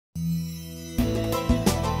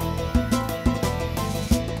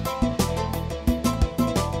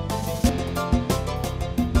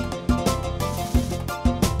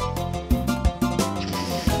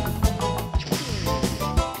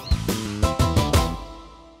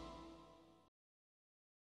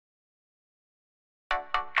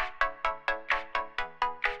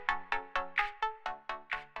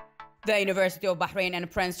The University of Bahrain and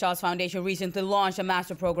Prince Charles Foundation recently launched a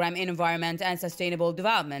master program in environment and sustainable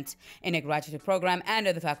development in a graduate program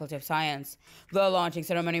under the Faculty of Science. The launching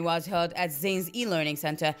ceremony was held at Zain's e-learning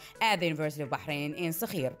center at the University of Bahrain in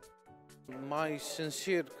Sakhir. My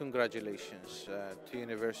sincere congratulations to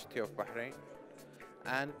University of Bahrain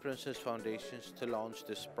and Princess Foundations to launch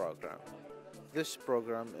this program. This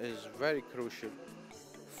program is very crucial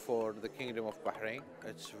for the Kingdom of Bahrain.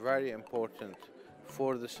 It's very important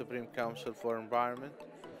for the Supreme Council for Environment.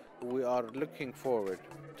 We are looking forward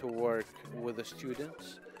to work with the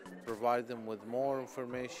students, provide them with more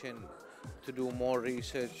information, to do more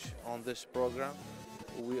research on this program.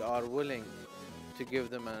 We are willing to give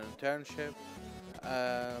them an internship,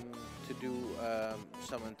 to do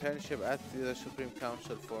some internship at the Supreme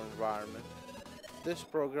Council for Environment. This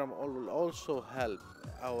program will also help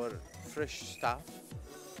our fresh staff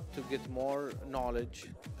to get more knowledge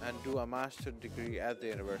and do a master's degree at the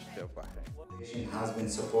University of Bahrain. Has been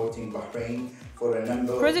supporting Bahrain for a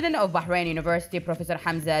number President of Bahrain University, Professor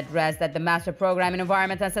Hamza, addressed that the master program in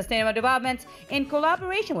environment and sustainable development, in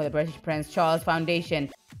collaboration with the British Prince Charles Foundation,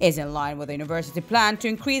 is in line with the university plan to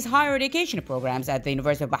increase higher education programs at the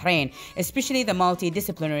University of Bahrain, especially the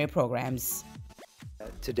multidisciplinary programs.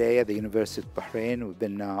 Today at the University of Bahrain, we've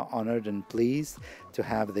been honored and pleased to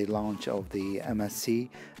have the launch of the MSc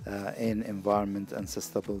in Environment and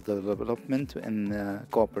Sustainable Development in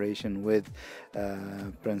cooperation with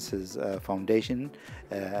Prince's Foundation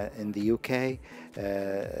in the UK.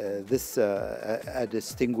 This a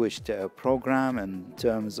distinguished program in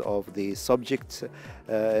terms of the subjects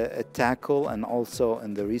tackle and also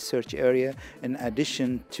in the research area, in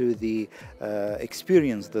addition to the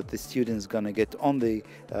experience that the students going to get on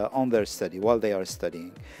their study while they are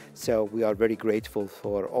studying. So we are very grateful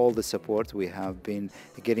for all the support we have been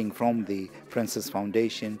getting from the Princess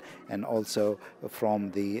Foundation and also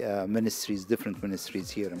from the ministries, different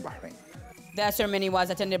ministries here in Bahrain. The ceremony was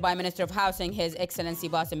attended by Minister of Housing, His Excellency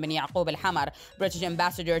Basim bin Yaqub Al Hamar, British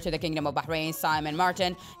Ambassador to the Kingdom of Bahrain, Simon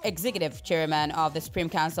Martin, Executive Chairman of the Supreme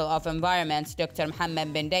Council of Environment, Dr.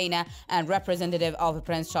 Mohammed bin Dana, and representative of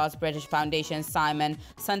Prince Charles British Foundation, Simon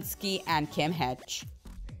Sunsky and Kim Hedge.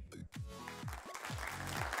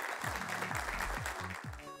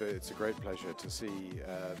 It's a great pleasure to see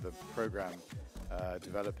the program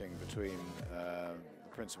developing between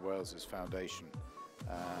Prince of Wales's Foundation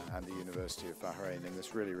and the University of Bahrain in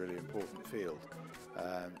this really, really important field.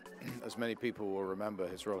 As many people will remember,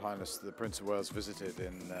 His Royal Highness the Prince of Wales visited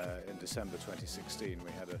in December 2016.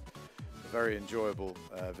 We had a very enjoyable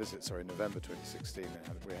visit, sorry, November 2016.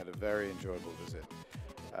 We had a very enjoyable visit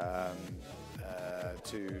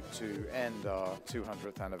to end our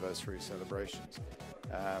 200th anniversary celebrations.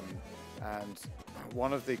 And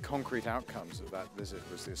one of the concrete outcomes of that visit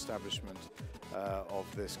was the establishment of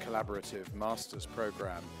this collaborative master's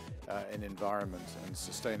program in environment and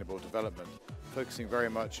sustainable development, focusing very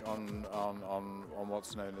much on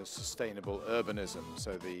what's known as sustainable urbanism,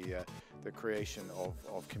 so the creation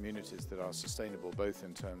of communities that are sustainable both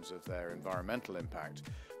in terms of their environmental impact,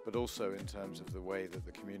 but also in terms of the way that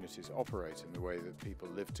the communities operate, in the way that people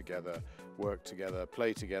live together, work together,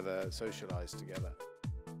 play together, socialize together.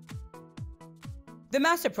 The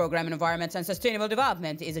Master Program in Environment and Sustainable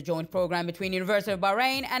Development is a joint program between University of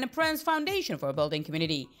Bahrain and the Prince Foundation for Building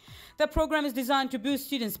Community. The program is designed to boost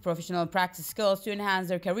students' professional and practice skills to enhance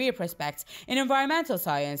their career prospects in environmental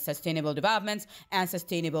science, sustainable development, and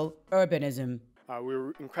sustainable urbanism.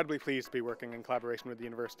 We're incredibly pleased to be working in collaboration with the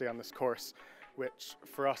university on this course, which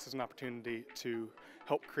for us is an opportunity to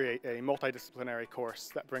help create a multidisciplinary course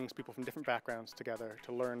that brings people from different backgrounds together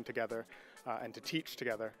to learn together and to teach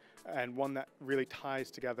together, and one that really ties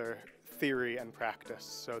together theory and practice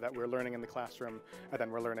so that we're learning in the classroom and then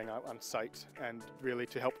we're learning on site, and really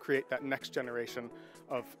to help create that next generation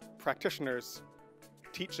of practitioners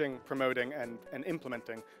teaching, promoting and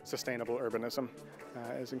implementing sustainable urbanism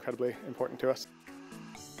is incredibly important to us.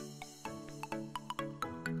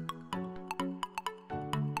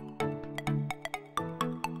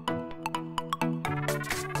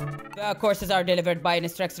 The courses are delivered by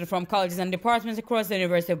instructors from colleges and departments across the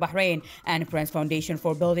University of Bahrain and Prince Foundation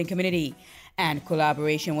for Building Community, and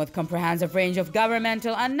collaboration with comprehensive range of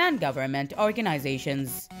governmental and non-government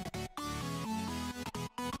organizations.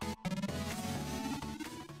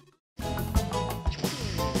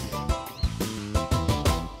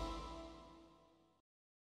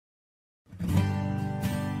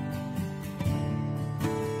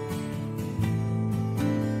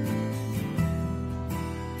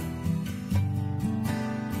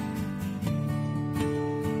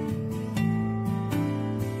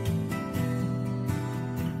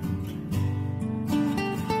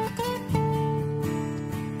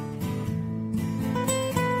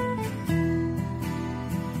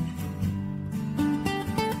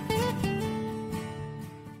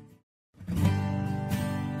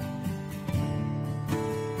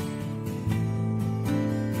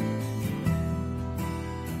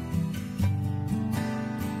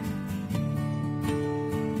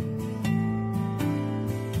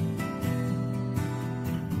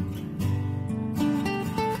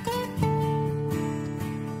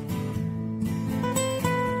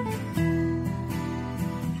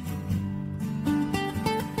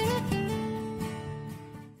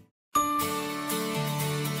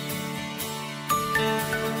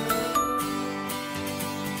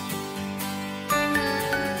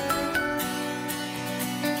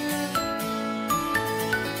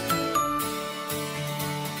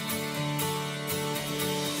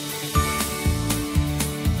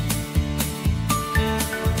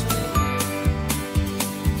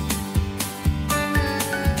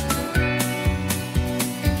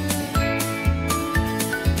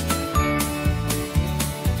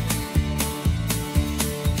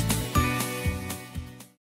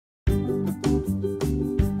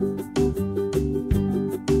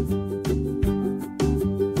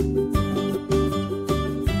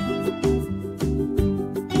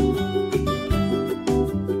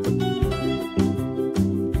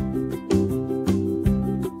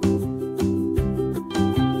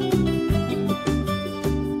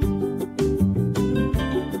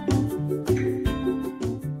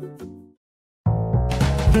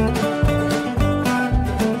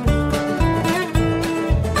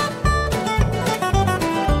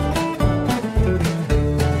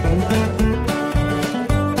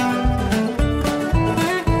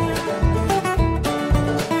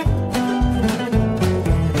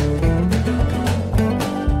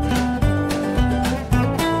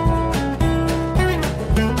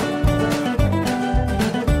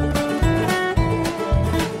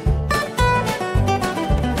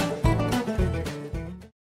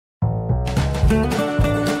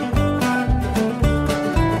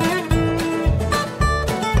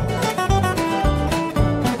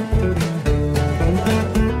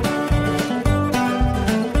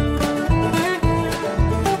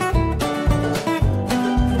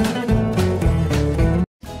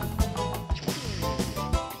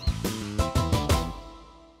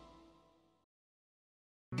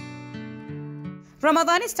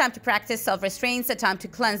 Ramadan is time to practice self-restraint, a time to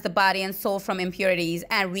cleanse the body and soul from impurities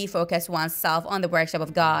and refocus oneself on the worship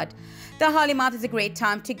of God. The holy month is a great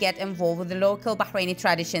time to get involved with the local Bahraini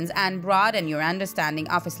traditions and broaden your understanding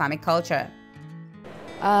of Islamic culture.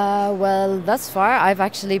 Well, thus far, I've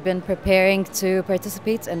actually been preparing to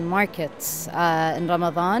participate in markets in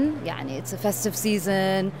Ramadan. Yani, it's a festive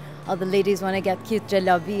season. All the ladies want to get cute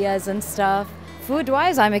jalabiyas and stuff.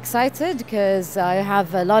 Food-wise, I'm excited because I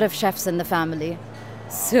have a lot of chefs in the family.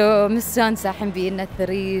 So, مستانسة حنبين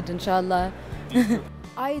الثريد إن شاء الله.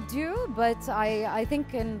 I do, but I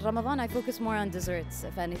think in Ramadan I focus more on desserts,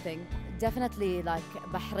 if anything. Definitely like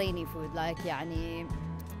Bahraini food, like يعني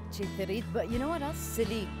شي ثريد. But you know what else?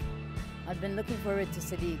 Salik. I've been looking forward to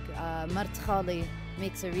Salik. Mart Khali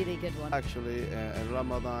makes a really good one. Actually, in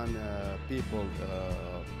Ramadan, people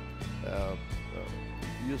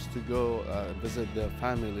used to go visit their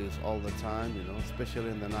families all the time, you know, especially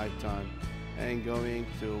in the night time, and going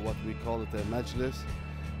to what we call it a majlis.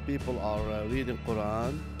 People are reading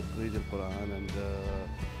Quran, and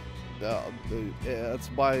it's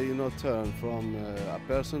by turn from a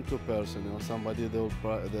person to person. You know, somebody they will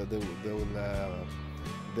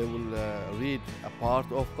read a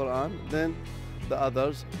part of Quran, then the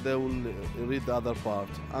others they will read the other part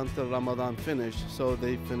until Ramadan finish. So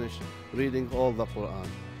they finish reading all the Quran.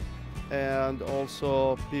 And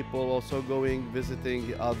also people also going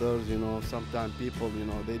visiting others. You know, sometimes people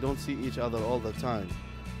they don't see each other all the time.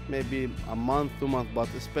 Maybe a month, 2 months, but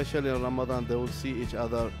especially in Ramadan they will see each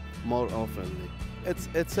other more often.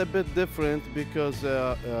 It's a bit different because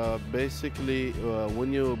basically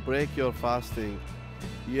when you break your fasting,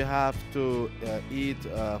 you have to eat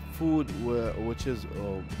food which is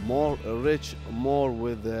more rich, more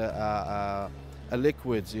with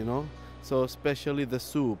liquids, So especially the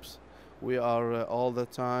soups. We are all the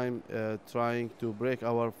time trying to break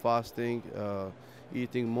our fasting,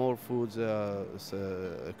 eating more foods,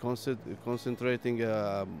 concentrating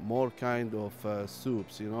more kind of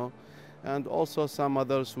soups, and also some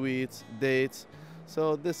other sweets, dates.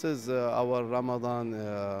 So this is our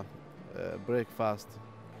Ramadan breakfast.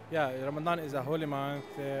 Yeah, Ramadan is a holy month.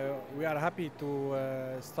 We are happy to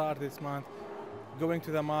start this month, going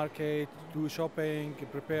to the market, do shopping,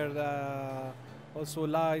 prepare also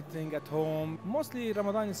lighting at home. Mostly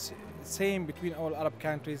Ramadan is same between all Arab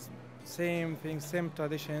countries, same things, same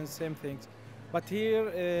traditions, same things. But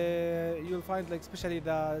here you'll find like especially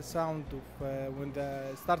the sound of when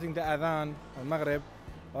starting the adhan al Maghrib,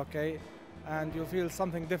 okay, and you'll feel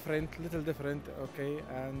something different, little different, okay,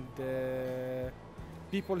 and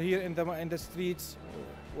people here in the streets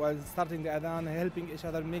while starting the adhan, helping each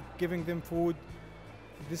other, giving them food,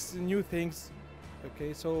 these new things.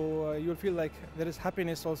 Okay, so you'll feel like there is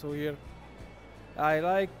happiness also here. I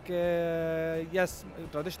like, yes,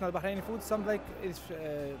 traditional Bahraini food. Some like it's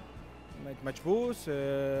like majboos,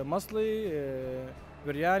 masli,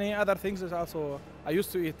 biryani, other things is also I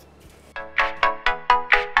used to eat.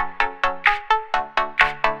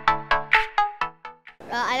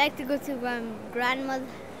 I like to go to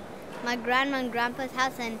my grandma and grandpa's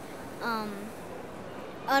house, and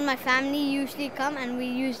all my family usually come and we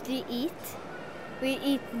usually eat. We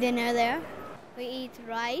eat dinner there. We eat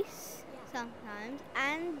rice sometimes,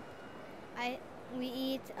 and we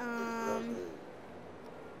eat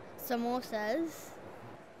samosas.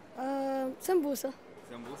 Sambusa.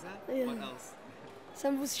 Sambusa? Yeah. What else?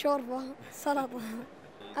 Sambusa, shorba, salata.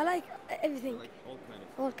 I like everything. Like all kind of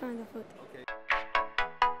food. All kind of food. Okay.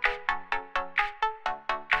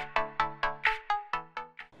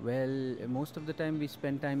 Well, most of the time we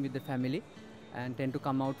spend time with the family and tend to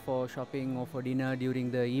come out for shopping or for dinner during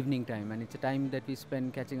the evening time, and it's a time that we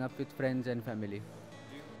spend catching up with friends and family.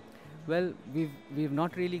 Well, we've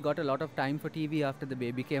not really got a lot of time for TV after the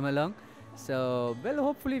baby came along, So, well,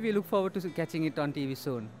 hopefully we look forward to catching it on TV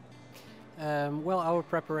soon. Well, our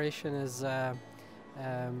preparation is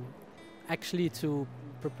actually to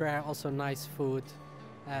prepare also nice food.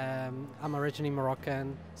 I'm originally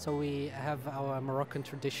Moroccan, so we have our Moroccan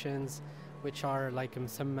traditions, which are like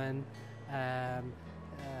msamman,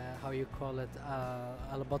 how you call it,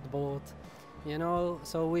 al-badbout, you know.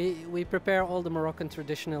 So we prepare all the Moroccan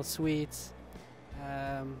traditional sweets,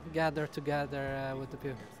 gather together with the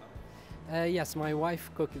people. Yes, my wife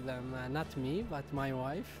cooked them, not me, but my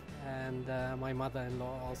wife and my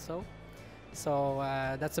mother-in-law also. So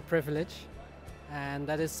that's a privilege, and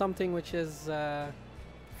that is something which is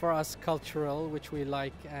for us cultural, which we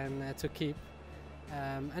like and to keep.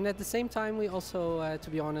 And at the same time, we also, to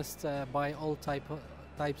be honest, buy all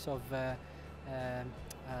types of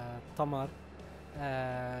tamar,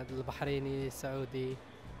 the Bahraini, Saudi,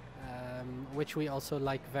 which we also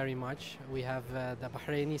like very much. We have the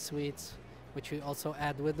Bahraini sweets, which we also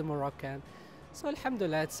add with the Moroccan. So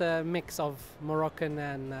alhamdulillah, it's a mix of Moroccan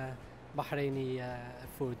and Bahraini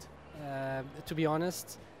food. To be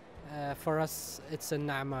honest, for us it's a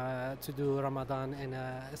na'ma to do Ramadan in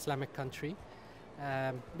an Islamic country,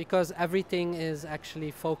 because everything is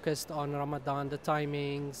actually focused on Ramadan, the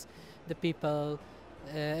timings, the people.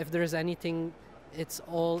 If there is anything, it's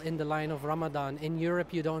all in the line of Ramadan. In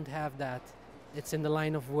Europe you don't have that. It's in the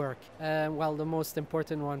line of work. Well, the most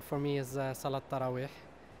important one for me is Salat Tarawih,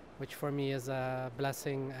 which for me is a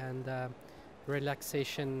blessing and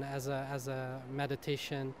relaxation as a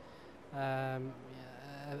meditation.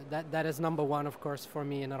 That is number one, of course, for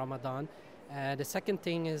me in Ramadan. The second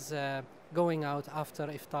thing is going out after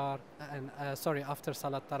iftar and after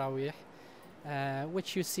Salat Tarawih,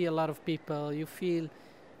 which you see a lot of people. You feel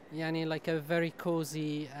like a very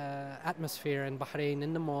cozy atmosphere in Bahrain,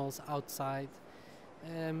 in the malls, outside.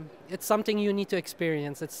 It's something you need to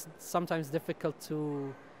experience. It's sometimes difficult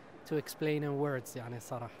to explain in words,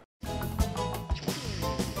 صراحة.